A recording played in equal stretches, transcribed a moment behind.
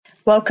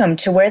Welcome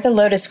to Where the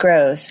Lotus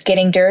Grows,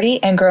 Getting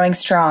Dirty and Growing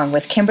Strong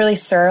with Kimberly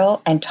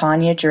Searle and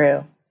Tanya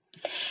Drew.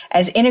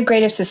 As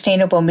integrative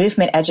sustainable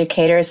movement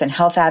educators and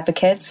health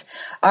advocates,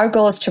 our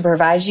goal is to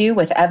provide you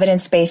with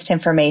evidence-based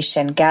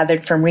information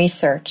gathered from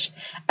research,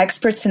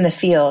 experts in the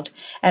field,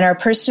 and our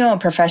personal and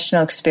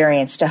professional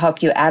experience to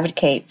help you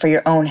advocate for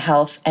your own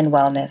health and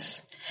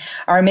wellness.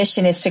 Our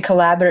mission is to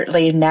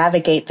collaboratively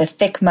navigate the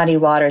thick, muddy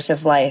waters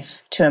of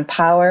life to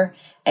empower,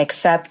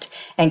 accept,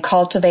 and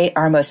cultivate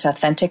our most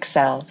authentic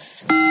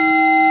selves.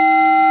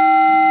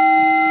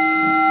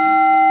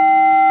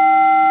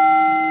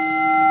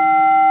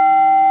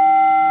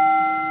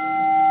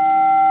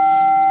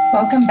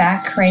 Welcome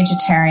back,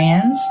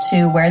 Courageitarians,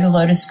 to Where the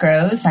Lotus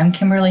Grows. I'm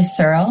Kimberly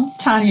Searle.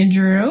 Tanya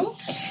Drew.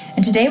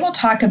 And today we'll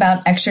talk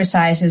about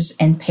exercises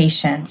and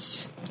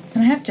patience.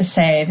 And I have to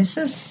say, this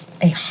is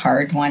a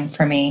hard one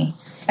for me.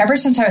 Ever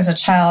since I was a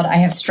child, I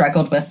have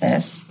struggled with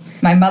this.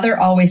 My mother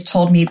always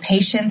told me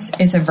patience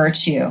is a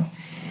virtue.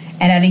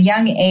 And at a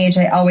young age,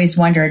 I always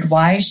wondered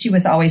why she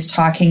was always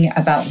talking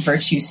about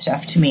virtue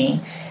stuff to me.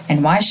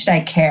 And why should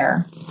I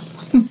care?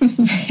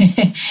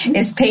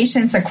 Is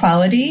patience a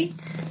quality?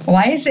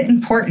 Why is it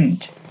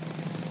important?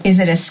 Is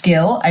it a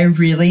skill I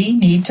really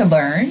need to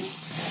learn?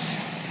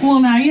 Well,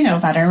 now you know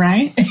better,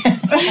 right?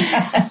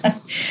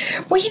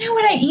 Well, you know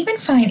what I even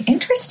find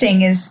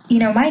interesting is,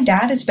 my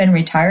dad has been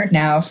retired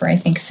now for, I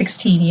think,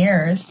 16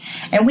 years.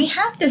 And we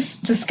have this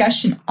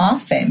discussion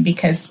often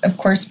because, of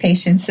course,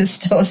 patience is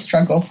still a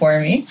struggle for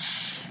me.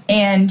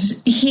 And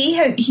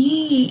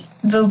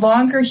the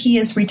longer he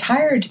is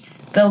retired,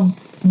 the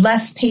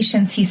less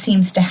patience he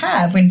seems to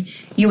have, when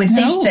you would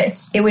think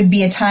that it would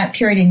be a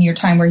period in your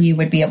time where you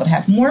would be able to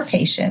have more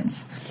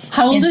patience.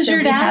 How old is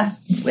your dad?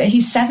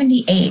 He's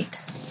 78.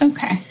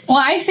 Okay. Well,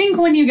 I think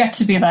when you get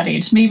to be that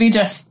age, maybe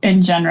just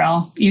in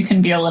general, you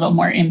can be a little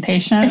more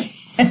impatient.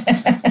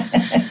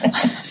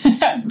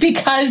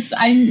 Because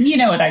you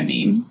know what I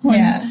mean.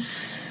 Yeah.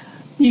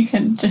 You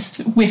can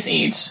just, with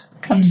age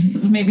comes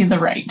maybe the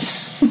right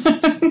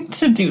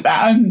to do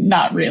that.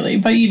 Not really,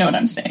 but you know what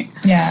I'm saying.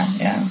 Yeah.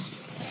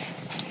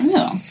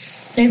 No.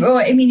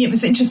 It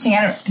was interesting.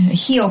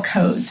 Heal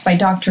Codes by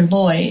Dr.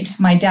 Lloyd.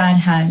 My dad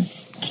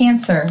has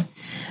cancer,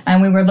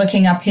 and we were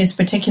looking up his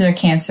particular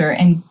cancer,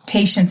 and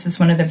patience is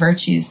one of the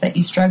virtues that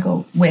you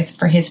struggle with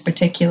for his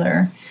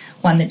particular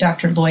one that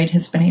Dr. Lloyd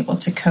has been able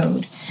to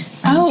code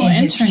in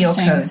his Heal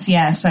Codes.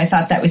 Yeah, so I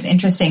thought that was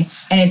interesting.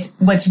 And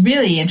what's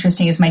really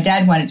interesting is my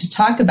dad wanted to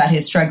talk about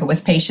his struggle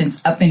with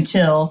patience up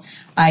until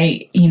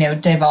I,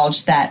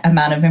 divulged that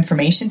amount of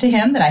information to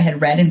him that I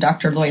had read in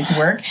Dr. Lloyd's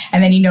work.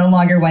 And then he no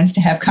longer wants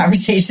to have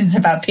conversations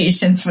about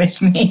patience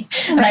with me.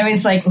 And I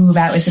was like, ooh,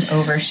 that was an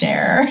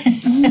overshare.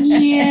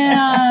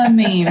 Yeah,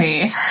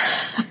 maybe.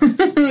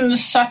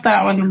 Shut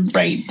that one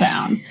right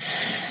down.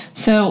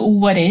 So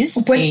what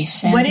is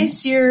patience?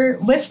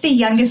 What's the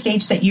youngest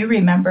age that you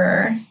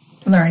remember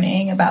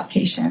learning about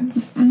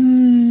patience?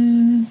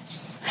 I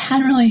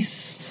hadn't really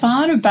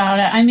thought about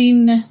it. I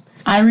mean,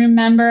 I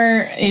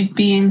remember it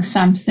being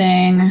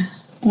something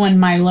when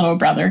my little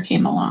brother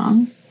came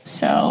along.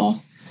 So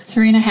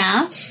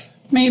 3.5,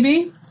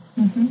 maybe.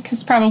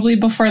 Because probably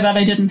before that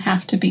I didn't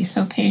have to be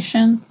so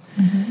patient.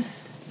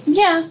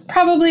 Yeah,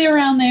 probably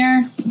around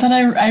there. But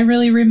I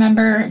really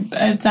remember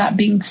that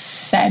being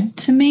said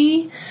to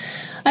me.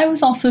 I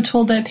was also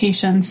told that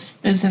patience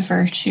is a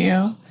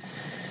virtue.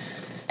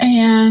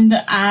 And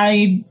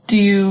I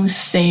do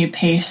say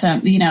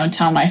patient,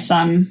 tell my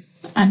son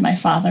and my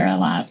father a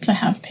lot to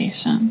have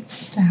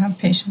patience. To have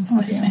patience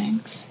with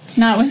things.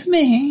 Not with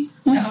me.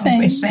 With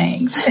things.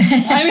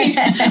 I mean,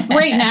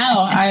 right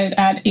now,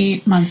 at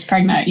 8 months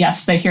pregnant,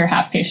 yes, they hear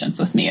have patience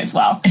with me as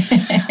well.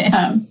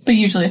 But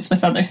usually it's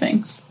with other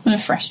things,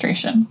 with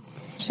frustration.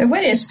 So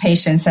what is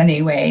patience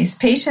anyways?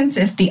 Patience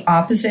is the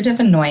opposite of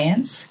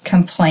annoyance,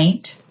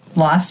 complaint,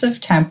 loss of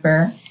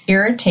temper,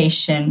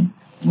 irritation,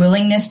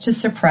 willingness to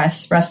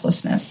suppress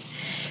restlessness.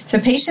 So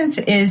patience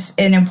is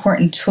an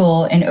important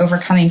tool in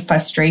overcoming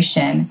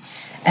frustration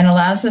and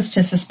allows us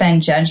to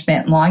suspend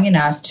judgment long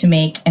enough to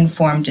make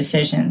informed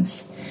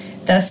decisions,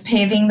 thus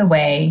paving the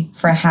way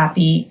for a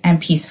happy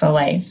and peaceful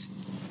life.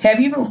 Have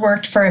you ever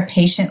worked for a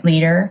patient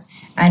leader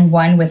and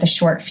one with a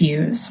short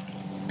fuse?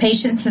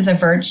 Patience is a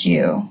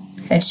virtue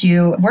that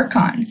you work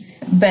on,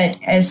 but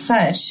as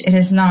such, it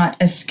is not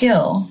a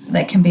skill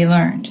that can be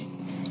learned.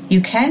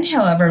 You can,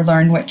 however,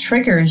 learn what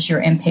triggers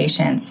your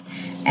impatience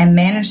and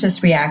manage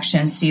this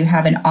reaction so you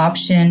have an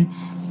option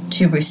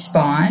to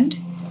respond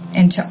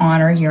and to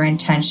honor your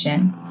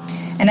intention.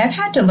 And I've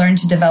had to learn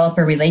to develop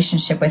a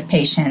relationship with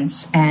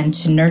patience and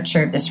to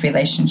nurture this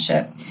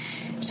relationship.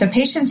 So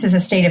patience is a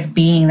state of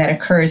being that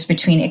occurs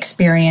between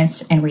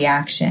experience and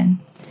reaction.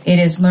 It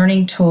is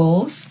learning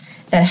tools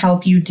that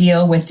help you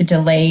deal with the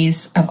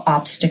delays of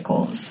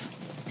obstacles.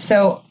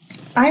 So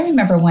I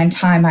remember one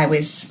time I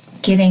was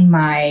getting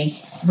my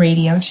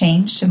radio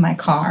changed in my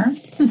car.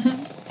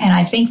 And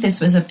I think this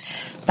was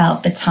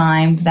about the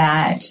time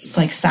that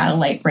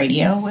satellite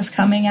radio was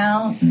coming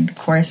out. And of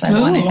course I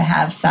wanted to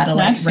have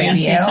satellite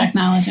radio. Fancy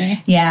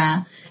technology.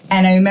 Yeah.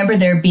 And I remember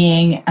there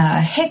being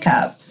a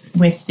hiccup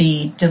with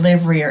the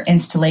delivery or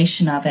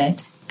installation of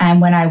it.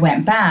 And when I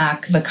went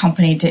back, the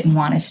company didn't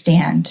want to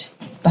stand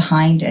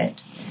behind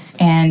it.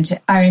 And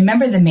I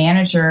remember the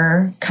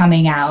manager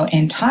coming out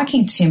and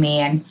talking to me,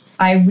 and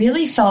I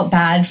really felt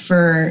bad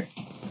for,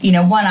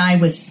 one, I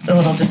was a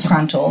little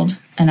disgruntled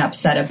and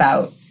upset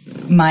about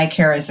my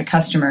care as a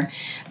customer,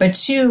 but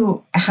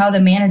two, how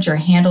the manager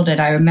handled it.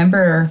 I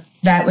remember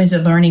that was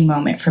a learning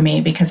moment for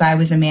me because I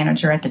was a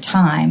manager at the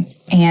time,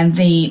 and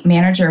the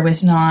manager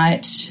was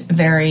not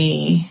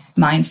very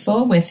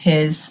mindful with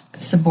his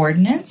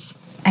subordinates,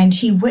 and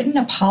he wouldn't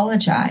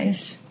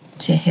apologize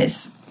to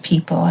his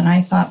people. And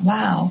I thought,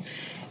 wow,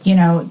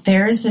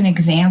 there's an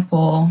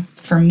example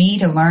for me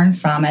to learn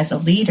from as a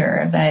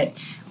leader, that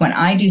when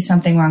I do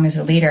something wrong as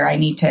a leader, I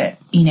need to,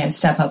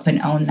 step up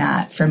and own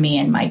that for me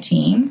and my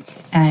team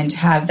and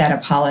have that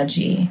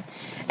apology.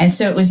 And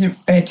so it was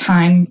a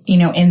time,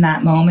 in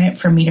that moment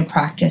for me to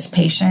practice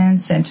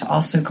patience and to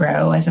also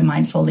grow as a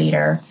mindful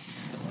leader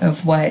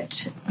of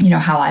what,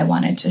 how I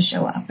wanted to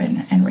show up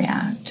and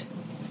react.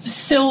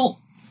 So,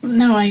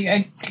 no,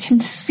 I can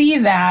see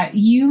that.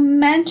 You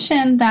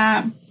mentioned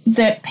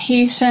that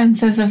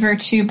patience is a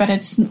virtue, but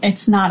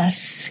it's not a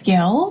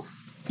skill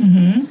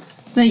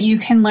that you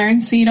can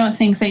learn. So you don't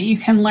think that you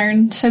can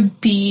learn to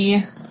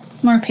be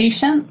more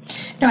patient?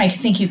 No, I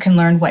think you can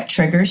learn what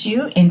triggers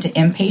you into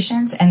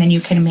impatience, and then you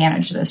can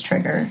manage those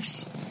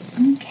triggers.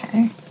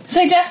 Okay.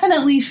 So I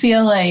definitely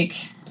feel like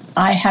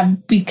I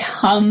have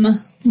become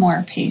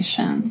more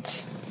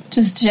patient,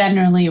 just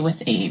generally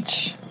with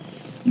age.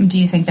 Do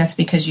you think that's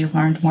because you've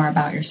learned more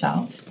about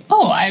yourself?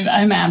 Oh,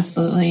 I'm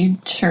absolutely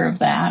sure of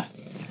that.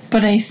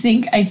 But I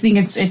think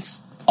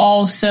it's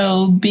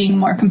also being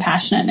more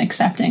compassionate and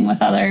accepting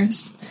with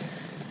others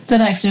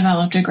that I've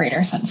developed a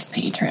greater sense of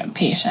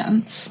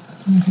patience.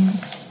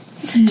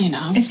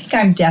 I think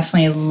I'm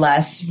definitely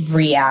less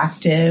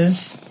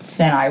reactive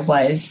than I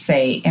was,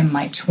 say, in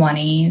my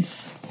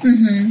 20s.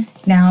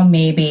 Now,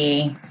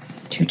 maybe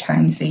 2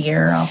 times a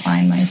year, I'll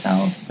find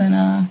myself in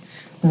a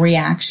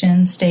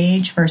reaction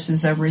stage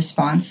versus a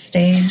response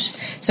stage.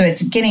 So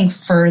it's getting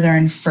further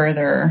and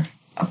further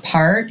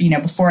apart.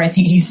 Before I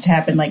think it used to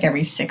happen like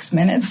every 6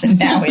 minutes, and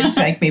now it's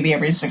like maybe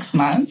every 6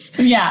 months.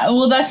 Yeah,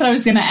 well, that's what I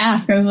was going to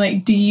ask. I was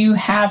like, do you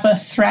have a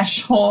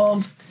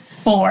threshold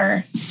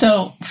for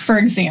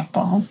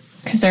example,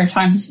 because there are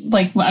times,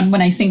 like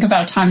when I think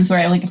about times where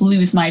I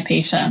lose my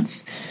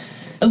patience.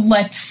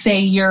 Let's say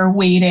you're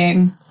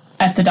waiting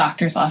at the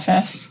doctor's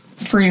office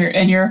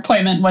and your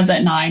appointment was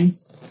at 9.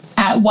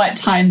 At what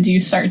time do you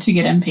start to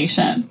get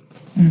impatient?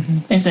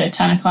 Is it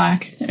 10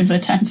 o'clock? Is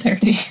it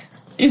 10:30?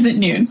 Is it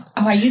noon?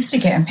 Oh, I used to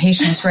get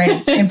impatient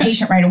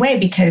right away,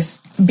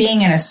 because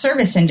being in a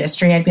service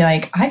industry, I'd be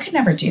like, I could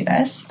never do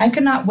this. I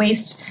could not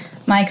waste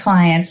my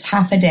clients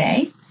half a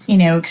day,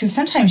 because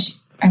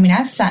sometimes,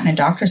 I've sat in a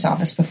doctor's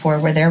office before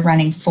where they're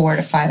running 4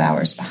 to 5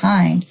 hours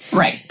behind.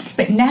 Right.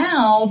 But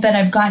now that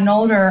I've gotten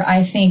older,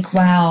 I think,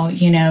 wow,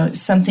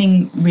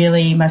 something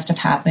really must have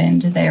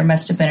happened. There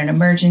must have been an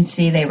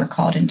emergency. They were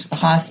called into the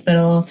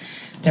hospital.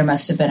 There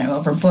must have been an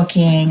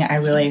overbooking. I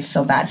really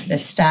feel bad for the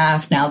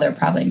staff. Now they're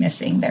probably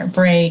missing their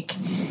break.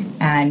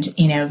 And,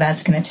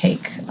 that's going to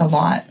take a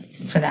lot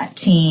for that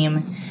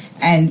team.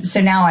 And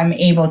so now I'm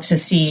able to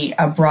see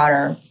a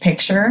broader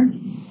picture.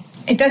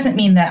 It doesn't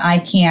mean that I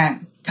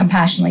can't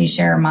compassionately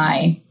share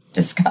my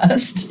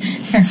disgust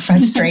or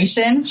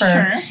frustration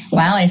for,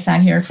 wow, I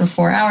sat here for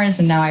 4 hours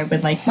and now I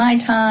would like my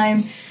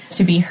time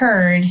to be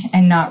heard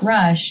and not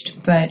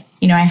rushed. But,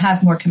 I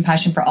have more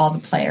compassion for all the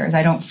players.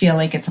 I don't feel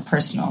like it's a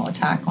personal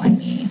attack on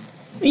me.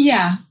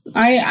 Yeah,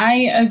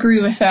 I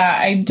agree with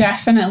that. I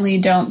definitely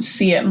don't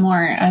see it more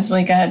as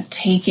like a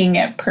taking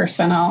it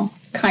personal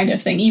kind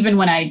of thing, even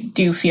when I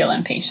do feel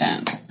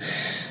impatient.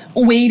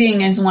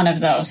 Waiting is one of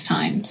those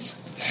times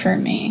for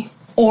me.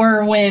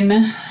 Or when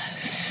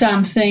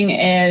something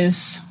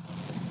is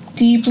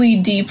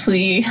deeply,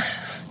 deeply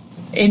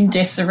in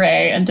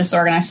disarray and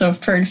disorganized. So,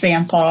 for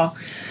example,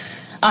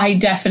 I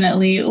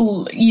definitely,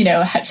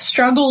 had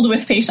struggled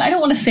with patience. I don't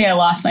want to say I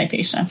lost my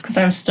patience, because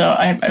I was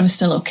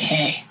still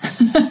okay.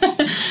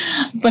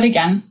 But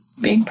again,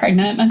 being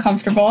pregnant and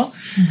uncomfortable,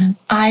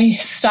 I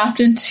stopped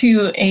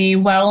into a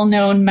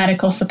well-known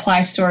medical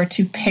supply store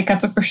to pick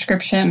up a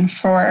prescription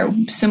for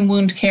some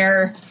wound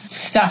care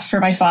stuff for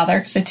my father,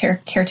 because I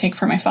caretake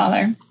for my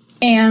father.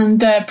 And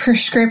the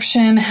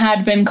prescription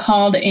had been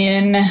called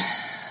in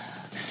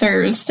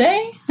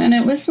Thursday, and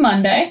it was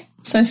Monday,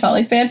 so I felt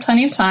like they had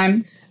plenty of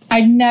time.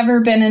 I'd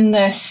never been in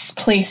this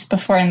place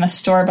before, in the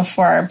store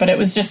before, but it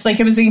was just like,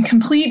 it was in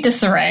complete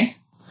disarray.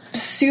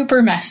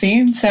 Super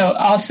messy. So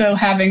also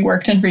having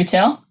worked in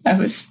retail, I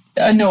was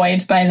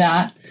annoyed by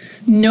that.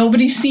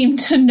 Nobody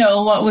seemed to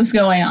know what was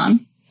going on.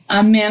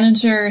 A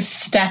manager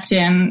stepped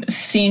in,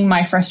 seeing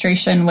my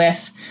frustration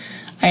with,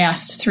 I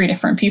asked 3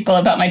 different people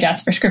about my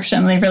dad's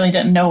prescription. They really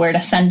didn't know where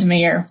to send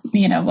me or,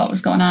 what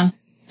was going on.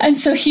 And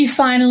so he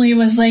finally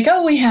was like,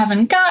 oh, we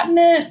haven't gotten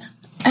it.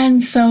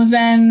 And so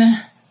then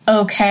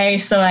okay.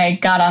 So I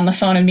got on the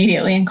phone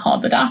immediately and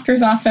called the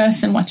doctor's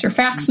office and what's your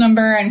fax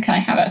number and can I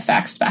have it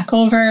faxed back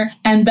over?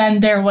 And then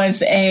there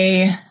was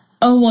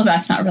oh, well,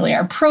 that's not really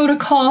our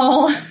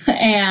protocol.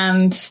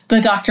 And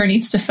the doctor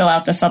needs to fill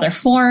out this other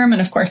form.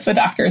 And of course, the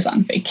doctor is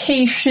on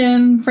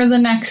vacation for the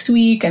next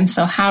week. And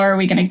so how are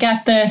we going to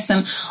get this?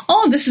 And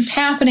all of this is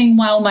happening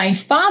while my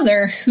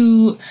father,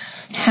 who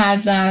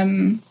has a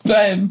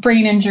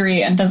brain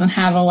injury and doesn't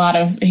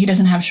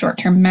have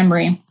short-term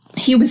memory.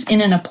 He was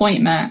in an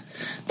appointment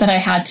that I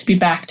had to be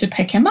back to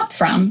pick him up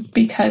from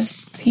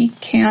because he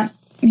can't,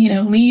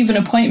 leave an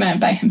appointment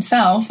by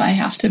himself. I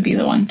have to be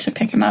the one to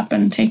pick him up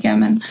and take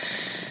him. And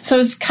so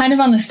it's kind of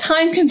on this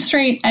time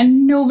constraint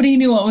and nobody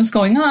knew what was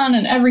going on.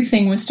 And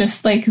everything was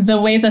just like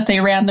the way that they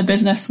ran the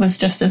business was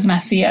just as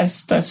messy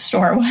as the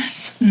store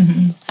was.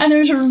 Mm-hmm. And I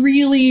was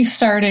really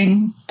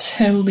starting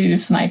to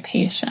lose my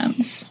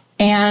patience.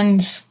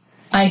 And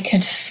I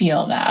could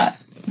feel that.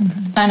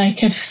 Mm-hmm. And I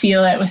could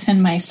feel it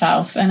within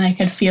myself. And I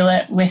could feel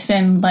it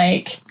within,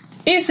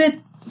 is it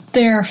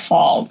their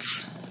fault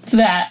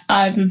that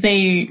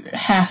they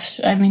have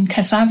to,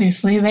 because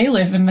obviously they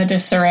live in the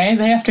disarray.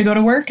 They have to go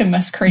to work in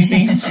this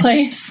crazy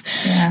place.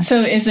 Yeah. So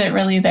is it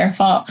really their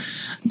fault?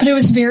 But it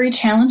was very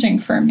challenging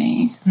for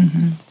me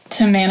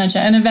to manage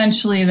it. And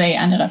eventually they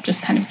ended up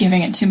just kind of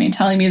giving it to me,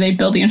 telling me they'd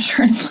bill the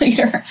insurance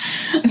later.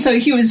 So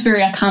he was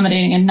very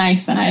accommodating and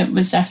nice, and I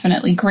was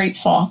definitely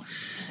grateful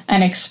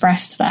and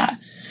expressed that.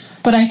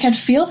 But I could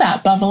feel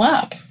that bubble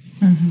up,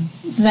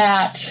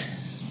 that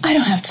I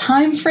don't have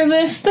time for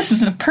this. This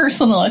is a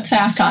personal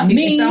attack on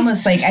me. It's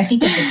almost like, I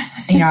think,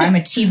 I'm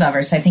a tea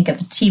lover, so I think of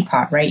the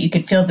teapot, right? You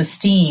could feel the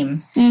steam.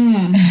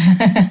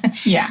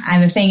 Yeah.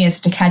 And the thing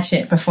is to catch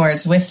it before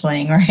it's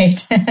whistling,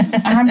 right?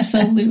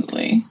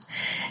 Absolutely.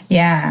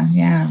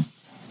 Yeah.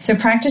 So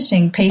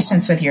practicing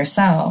patience with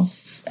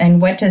yourself,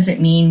 and what does it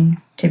mean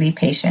to be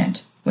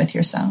patient with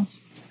yourself?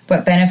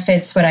 What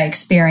benefits would I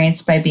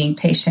experience by being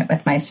patient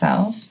with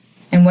myself?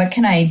 And what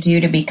can I do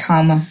to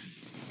become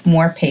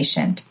more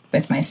patient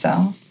with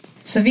myself?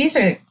 So these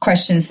are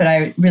questions that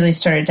I really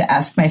started to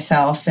ask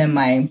myself in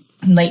my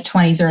late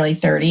 20s, early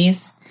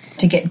 30s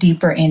to get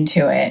deeper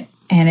into it.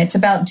 And it's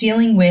about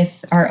dealing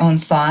with our own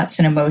thoughts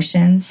and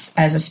emotions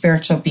as a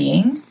spiritual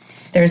being.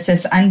 There's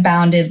this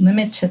unbounded,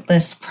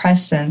 limitless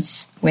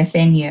presence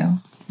within you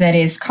that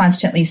is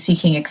constantly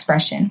seeking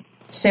expression.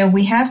 So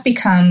we have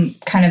become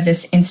kind of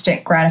this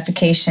instant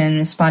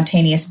gratification,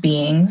 spontaneous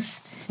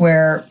beings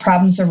where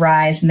problems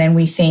arise and then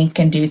we think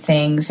and do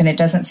things and it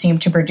doesn't seem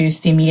to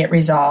produce the immediate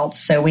results.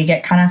 So we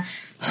get kind of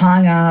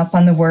hung up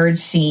on the word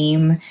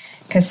seem,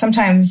 because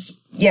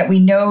sometimes, yet we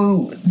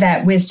know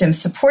that wisdom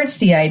supports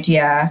the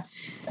idea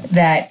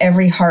that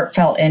every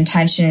heartfelt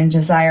intention and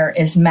desire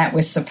is met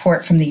with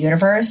support from the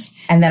universe,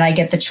 and then I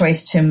get the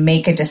choice to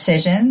make a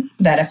decision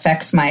that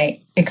affects my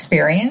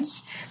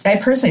experience. I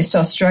personally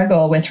still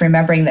struggle with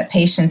remembering that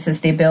patience is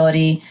the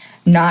ability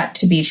not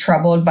to be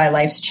troubled by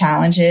life's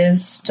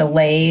challenges,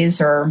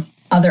 delays, or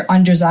other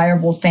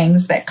undesirable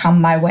things that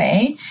come my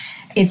way.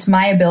 It's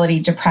my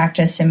ability to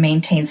practice and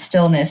maintain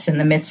stillness in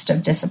the midst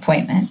of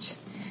disappointment.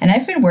 And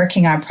I've been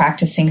working on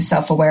practicing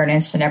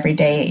self-awareness in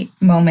everyday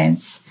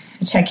moments,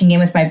 checking in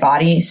with my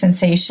body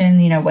sensation,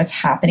 what's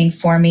happening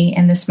for me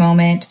in this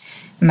moment.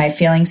 Am I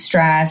feeling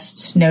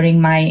stressed? Noting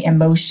my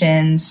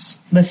emotions,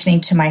 listening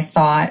to my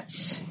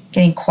thoughts,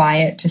 getting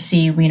quiet to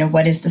see,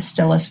 what is the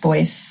stillest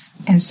voice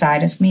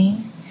inside of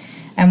me.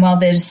 And while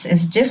this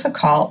is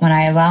difficult, when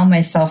I allow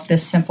myself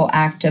this simple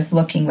act of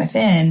looking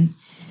within,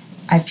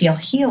 I feel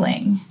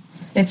healing.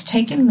 It's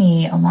taken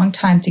me a long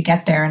time to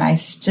get there, and I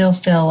still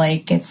feel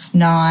like it's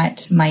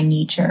not my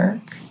knee-jerk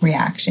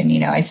reaction.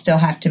 I still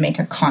have to make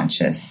a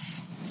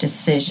conscious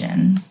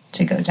decision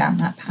to go down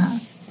that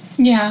path.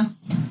 Yeah,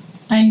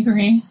 I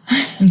agree.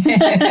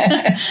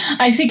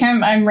 I think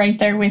I'm right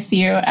there with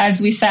you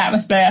as we sat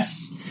with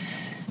this.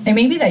 And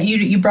maybe that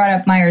you brought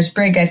up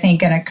Myers-Briggs, I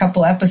think, in a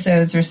couple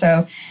episodes or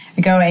so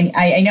ago. And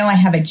I know I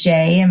have a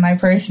J in my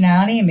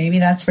personality, and maybe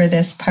that's where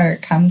this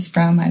part comes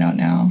from. I don't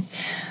know.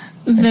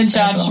 The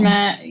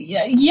judgment.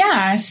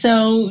 Yeah.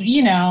 So,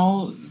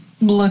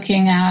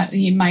 looking at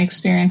my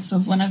experience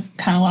of when I've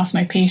kind of lost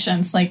my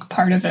patience,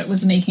 part of it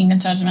was making a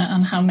judgment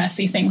on how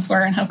messy things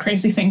were and how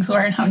crazy things were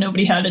and how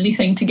nobody had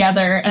anything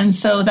together. And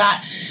so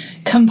that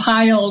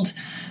compiled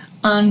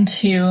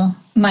onto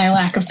my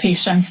lack of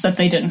patience, that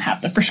they didn't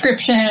have the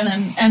prescription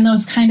and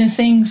those kind of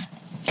things.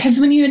 Because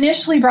when you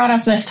initially brought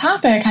up this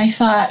topic, I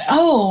thought,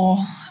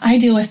 I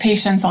deal with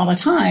patients all the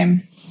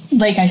time.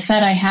 Like I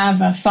said, I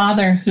have a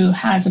father who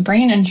has a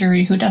brain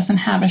injury who doesn't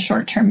have a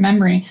short-term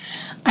memory.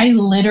 I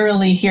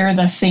literally hear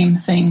the same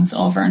things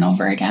over and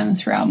over again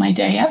throughout my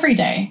day, every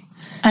day.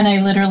 And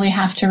I literally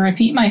have to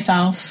repeat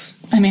myself.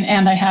 And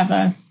I have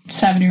a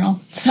 7-year-old,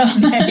 so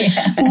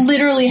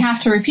literally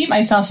have to repeat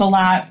myself a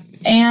lot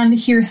and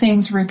hear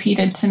things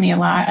repeated to me a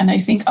lot. And I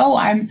think,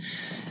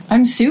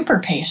 I'm super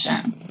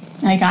patient.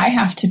 I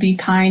have to be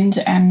kind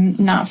and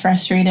not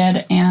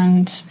frustrated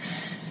and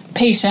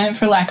patient,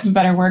 for lack of a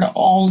better word,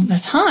 all the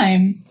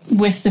time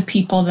with the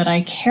people that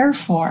I care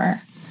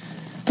for.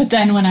 But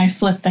then when I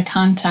flip the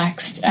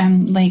context,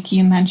 and like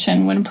you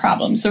mentioned, when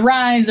problems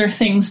arise or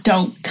things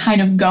don't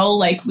kind of go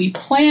like we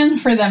plan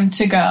for them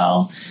to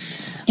go,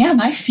 yeah,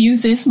 my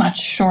fuse is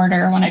much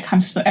shorter when it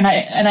comes to, and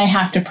I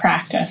have to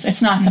practice.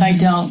 It's not that I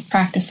don't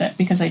practice it,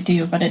 because I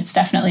do, but it's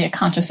definitely a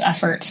conscious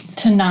effort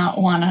to not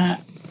want to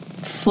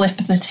flip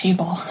the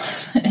table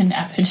in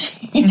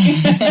effigy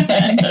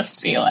and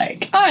just be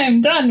like,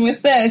 I'm done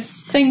with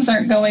this. Things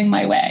aren't going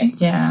my way.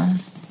 Yeah.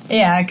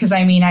 Yeah, because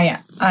I mean,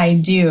 I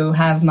do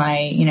have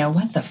my,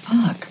 what the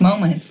fuck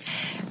moments,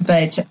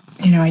 but,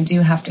 I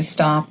do have to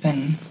stop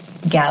and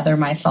gather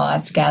my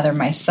thoughts, gather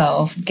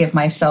myself, give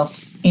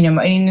myself,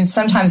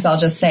 sometimes I'll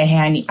just say,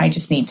 hey, I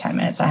just need 10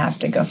 minutes. I have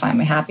to go find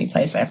my happy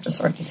place. I have to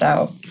sort this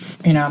out.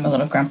 I'm a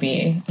little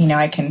grumpy.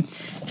 I can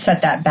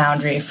set that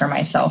boundary for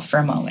myself for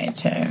a moment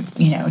to,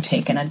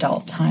 take an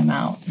adult time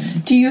out.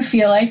 Do you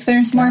feel like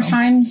there's more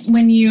times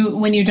when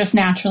you just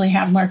naturally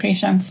have more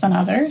patience than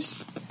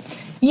others?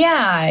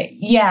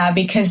 Yeah,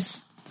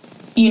 because,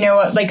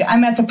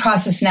 I'm at the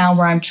process now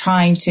where I'm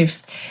trying to,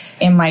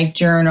 in my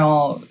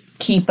journal,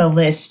 keep a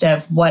list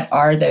of what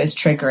are those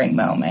triggering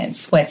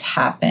moments, what's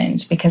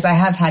happened, because I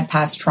have had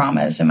past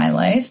traumas in my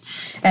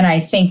life. And I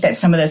think that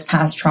some of those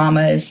past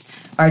traumas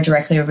are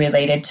directly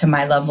related to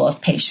my level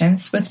of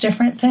patience with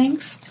different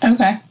things.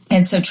 Okay.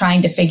 And so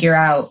trying to figure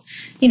out,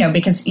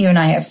 because you and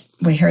I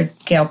we heard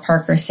Gail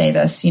Parker say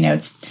this,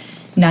 it's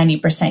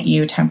 90%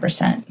 you,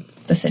 10%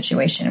 the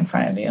situation in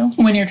front of you.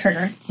 When you're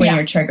triggered.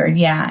 You're triggered,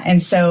 yeah.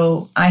 And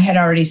so I had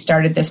already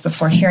started this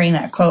before hearing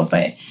that quote,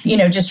 but,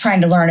 just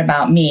trying to learn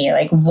about me,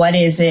 like what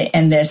is it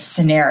in this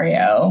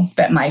scenario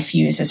that my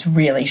fuse is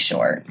really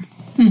short?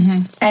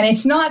 Mm-hmm. And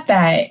it's not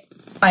that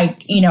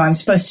I'm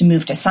supposed to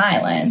move to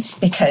silence,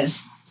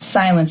 because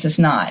silence is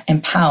not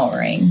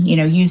empowering.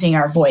 Using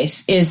our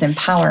voice is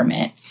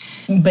empowerment,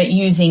 but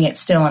using it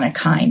still in a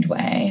kind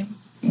way.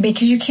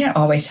 Because you can't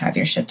always have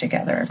your shit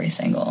together every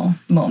single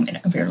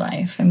moment of your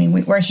life. I mean,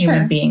 we're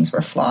human beings. We're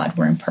flawed.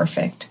 We're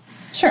imperfect.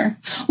 Sure.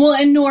 Well,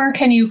 and nor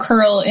can you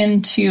curl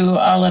into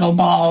a little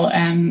ball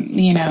and,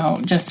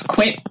 just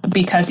quit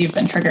because you've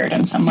been triggered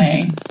in some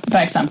way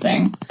by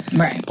something.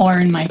 Right. Or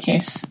in my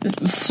case,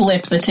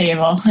 flip the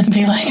table and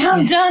be like,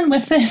 I'm done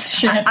with this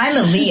shit. I'm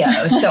a Leo,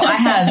 so I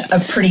have a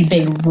pretty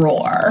big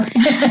roar.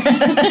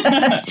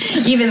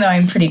 Even though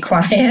I'm pretty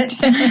quiet.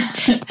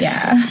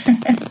 Yeah.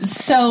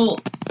 So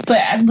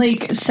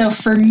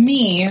for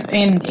me,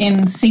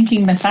 in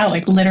thinking this out,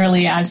 like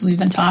literally as we've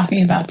been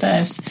talking about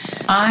this,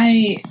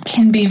 I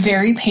can be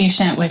very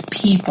patient with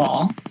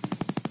people,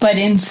 but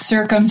in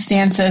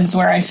circumstances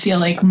where I feel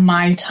like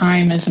my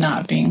time is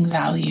not being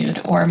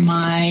valued, or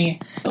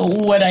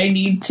what I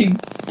need to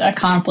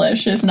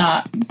accomplish is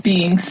not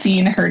being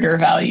seen, heard, or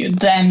valued,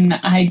 then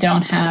I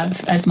don't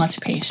have as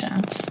much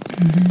patience.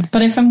 Mm-hmm.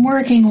 But if I'm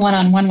working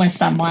one-on-one with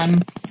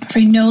someone, if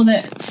I know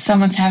that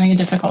someone's having a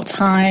difficult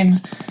time,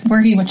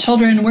 working with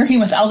children, working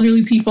with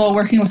elderly people,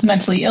 working with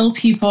mentally ill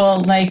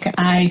people,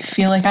 I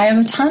feel like I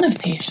have a ton of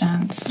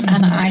patience, mm-hmm.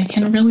 and I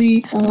can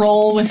really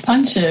roll with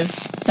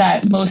punches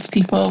that most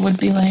people would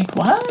be like,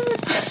 what?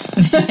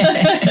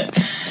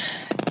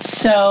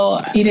 So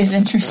it is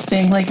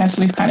interesting, as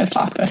we've kind of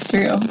talked this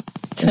through,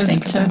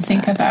 to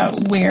think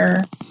about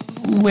where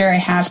I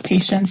have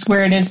patience,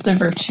 where it is the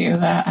virtue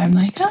that I'm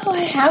like, oh, I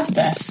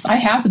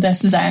have this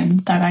zen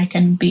that I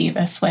can be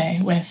this way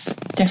with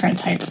different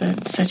types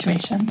of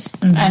situations.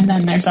 Mm-hmm. And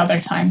then there's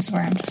other times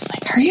where I'm just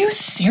like, are you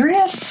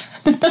serious?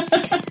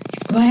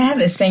 Well, I have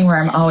this thing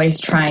where I'm always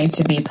trying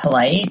to be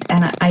polite.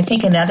 And I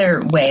think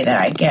another way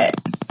that I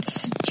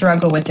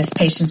struggle with this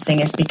patience thing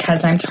is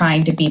because I'm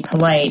trying to be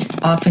polite.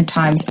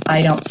 Oftentimes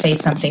I don't say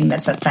something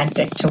that's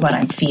authentic to what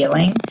I'm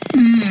feeling.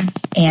 Mm.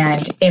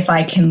 And if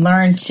I can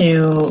learn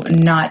to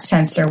not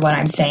censor what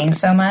I'm saying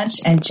so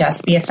much and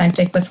just be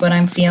authentic with what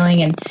I'm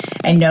feeling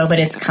and know that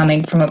it's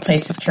coming from a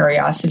place of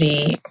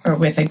curiosity or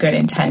with a good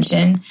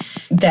intention,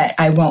 that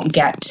I won't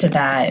get to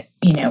that,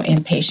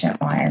 impatient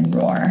lion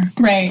roar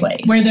place.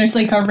 Where there's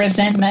a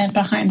resentment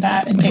behind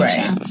that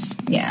impatience.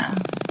 Right. Yeah.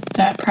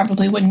 That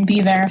probably wouldn't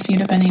be there if you'd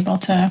have been able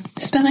to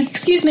just been like,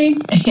 excuse me,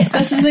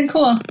 This isn't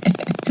cool.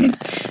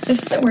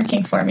 This isn't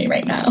working for me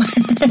right now.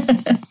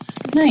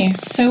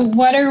 Nice. So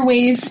what are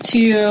ways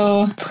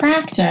to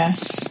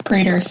practice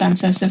greater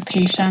senses of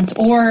patience?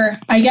 Or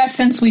I guess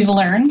since we've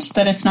learned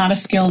that it's not a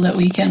skill that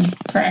we can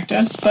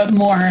practice, but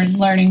more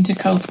learning to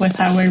cope with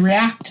how we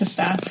react to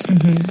stuff.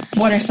 Mm-hmm.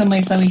 What are some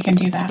ways that we can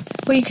do that?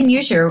 Well, you can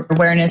use your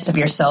awareness of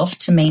yourself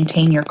to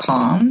maintain your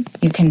calm.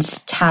 You can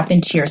tap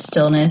into your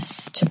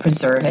stillness to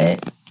preserve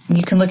it.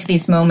 You can look at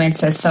these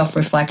moments as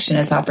self-reflection,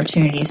 as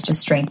opportunities to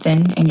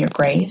strengthen in your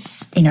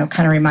grace, kind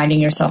of reminding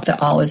yourself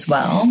that all is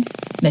well,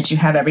 that you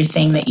have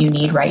everything that you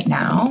need right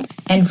now.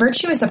 And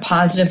virtue is a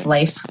positive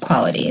life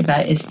quality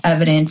that is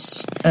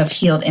evident of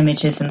healed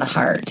images in the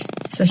heart.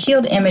 So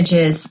healed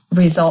images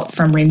result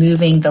from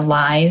removing the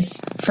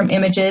lies from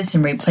images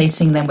and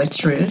replacing them with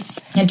truth.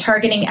 And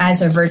targeting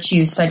as a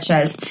virtue such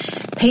as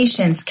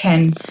patience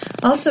can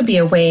also be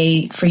a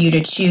way for you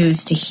to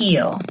choose to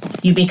heal.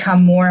 You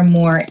become more and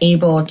more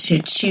able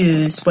to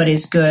choose what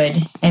is good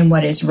and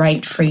what is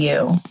right for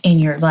you in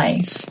your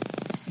life.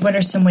 What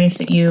are some ways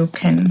that you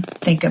can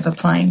think of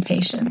applying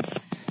patience?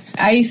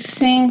 I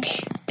think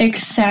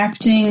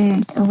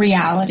accepting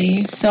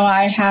reality. So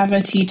I have a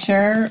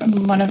teacher,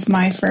 one of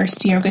my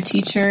first yoga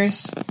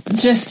teachers,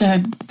 just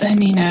a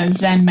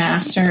Zen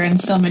master in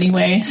so many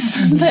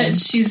ways, that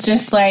she's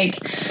just like,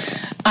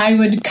 I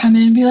would come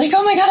in and be like,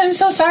 oh my God, I'm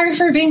so sorry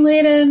for being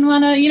late and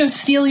want to,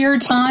 steal your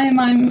time.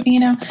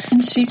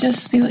 And she'd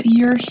just be like,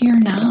 you're here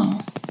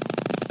now.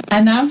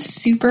 And that was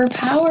super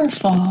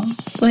powerful.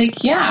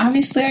 Like, yeah,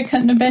 obviously I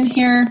couldn't have been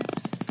here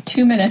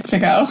 2 minutes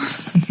ago.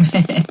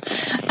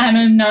 And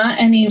I'm not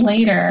any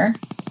later.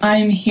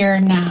 I'm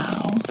here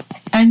now.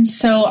 And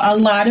so a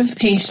lot of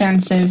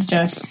patience is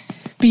just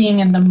being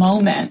in the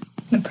moment.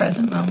 The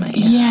present moment.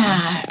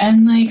 Yeah.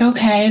 And like,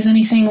 okay, is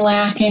anything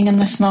lacking in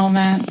this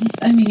moment?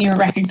 I mean, you're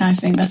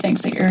recognizing the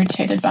things that you're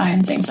irritated by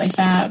and things like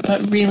that,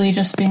 but really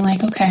just being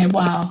like, okay,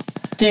 wow,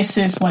 this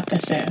is what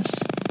this is.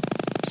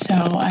 So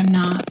I'm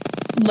not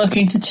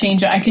looking to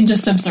change it. I can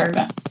just observe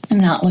it. I'm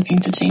not looking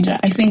to change it.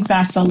 I think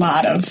that's a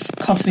lot of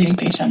cultivating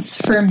patience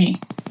for me.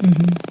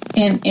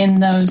 In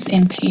those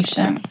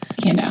impatient,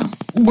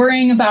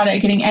 worrying about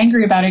it, getting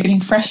angry about it, getting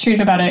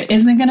frustrated about it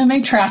isn't going to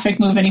make traffic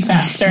move any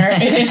faster.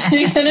 It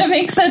isn't going to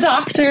make the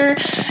doctor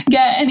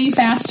get any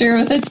faster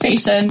with its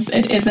patients.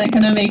 It isn't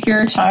going to make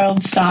your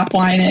child stop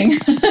whining.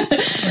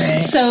 Right.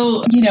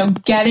 So,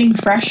 getting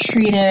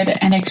frustrated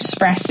and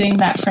expressing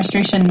that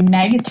frustration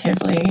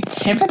negatively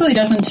typically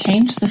doesn't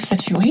change the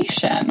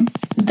situation.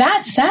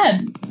 That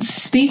said,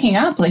 speaking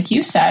up, like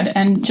you said,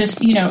 and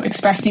just,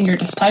 expressing your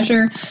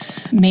displeasure,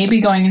 maybe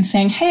going and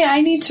saying, hey,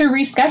 I need to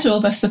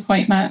reschedule this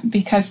appointment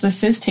because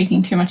this is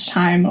taking too much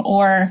time,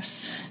 or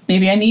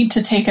maybe I need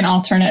to take an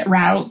alternate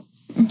route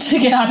to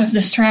get out of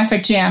this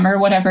traffic jam, or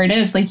whatever it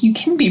is. Like, you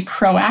can be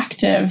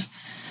proactive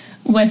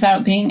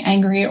without being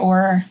angry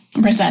or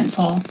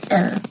resentful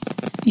or,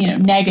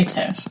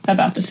 negative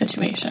about the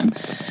situation.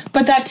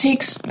 But that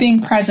takes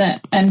being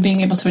present and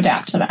being able to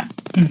adapt to that.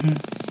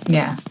 Mm-hmm.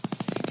 Yeah,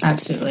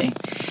 absolutely.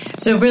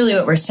 So really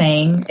what we're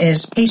saying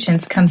is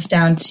patience comes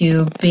down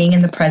to being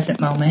in the present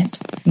moment,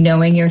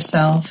 knowing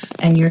yourself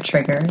and your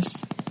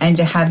triggers, and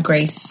to have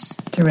grace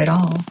through it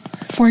all.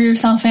 For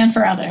yourself and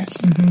for others.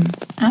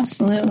 Mm-hmm.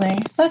 Absolutely.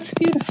 That's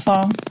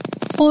beautiful.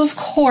 Well, of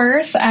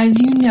course, as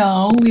you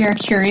know, we are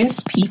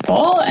curious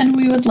people and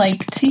we would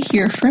like to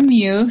hear from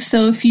you.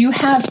 So if you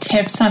have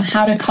tips on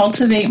how to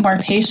cultivate more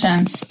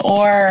patience,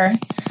 or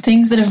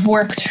things that have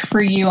worked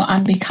for you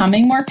on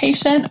becoming more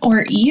patient,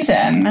 or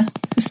even,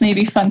 this may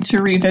be fun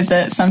to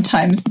revisit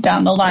sometimes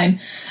down the line,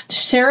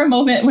 share a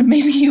moment when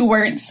maybe you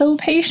weren't so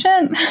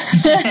patient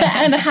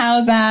and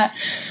how that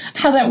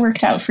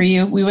worked out for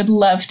you. We would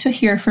love to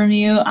hear from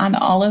you on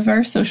all of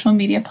our social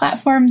media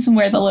platforms and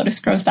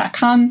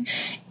wherethelotusgrows.com.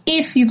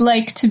 If you'd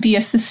like to be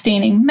a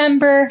sustaining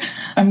member,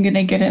 I'm going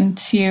to get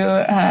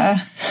into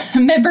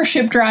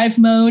membership drive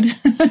mode.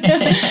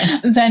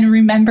 Then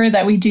remember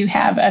that we do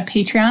have a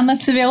Patreon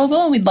that's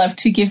available. We'd love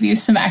to give you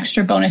some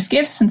extra bonus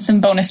gifts and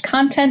some bonus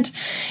content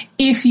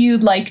if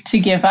you'd like to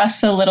give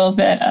us a little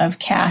bit of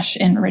cash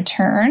in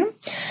return.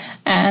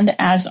 And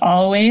as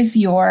always,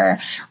 your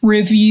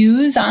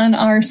reviews on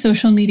our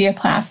social media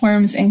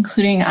platforms,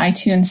 including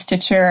iTunes,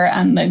 Stitcher,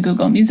 and the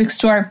Google Music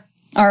Store,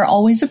 are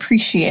always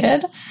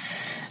appreciated.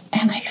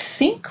 And I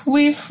think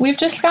we've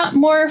just got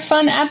more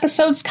fun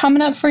episodes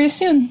coming up for you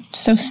soon.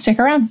 So stick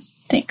around.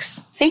 Thanks.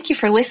 Thank you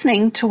for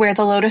listening to Where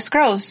the Lotus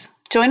Grows.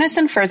 Join us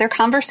in further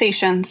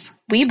conversations.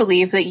 We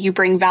believe that you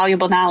bring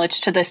valuable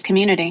knowledge to this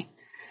community.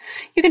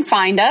 You can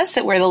find us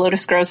at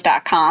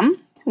wherethelotusgrows.com,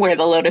 Where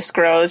the Lotus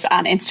Grows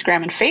on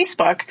Instagram and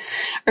Facebook,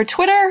 or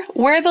Twitter,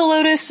 Where the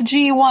Lotus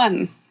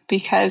G1,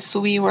 because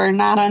we were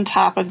not on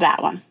top of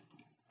that one.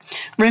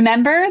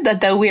 Remember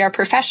that though we are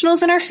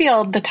professionals in our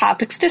field, the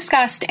topics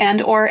discussed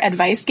and or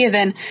advice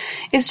given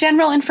is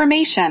general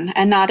information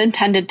and not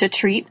intended to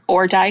treat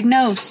or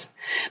diagnose.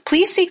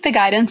 Please seek the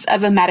guidance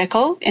of a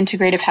medical,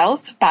 integrative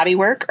health,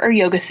 bodywork, or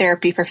yoga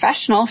therapy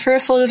professional for a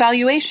full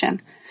evaluation.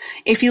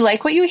 If you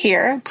like what you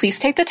hear, please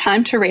take the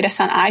time to rate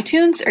us on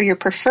iTunes or your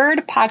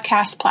preferred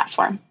podcast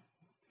platform.